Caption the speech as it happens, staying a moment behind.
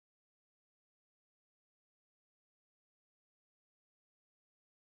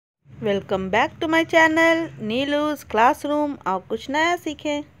Welcome back to my channel नीलूज classroom. आप कुछ नया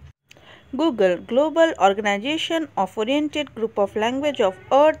सीखें। Google global organisation of oriented group of language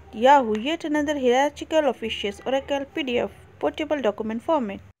of earth Yahoo yet another hierarchical officious Oracle PDF portable document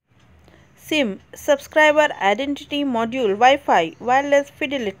format. SIM subscriber identity module Wi-Fi wireless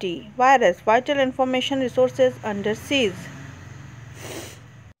fidelity virus vital information resources under siege.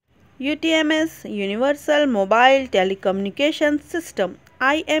 UTMS Universal Mobile Telecommunications System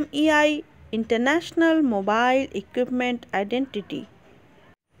IMEI International Mobile Equipment Identity.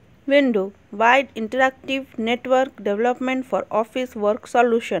 Window Wide Interactive Network Development for Office Work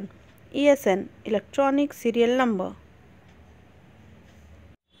Solution ESN Electronic Serial Number.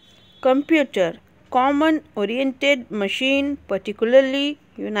 Computer Common Oriented Machine particularly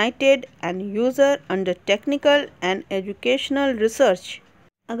united and user under technical and educational research.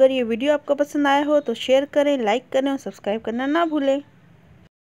 अगर ये video आपको पसंद आया हो तो share करें, like करें और सब्सक्राइब करना ना भूलें।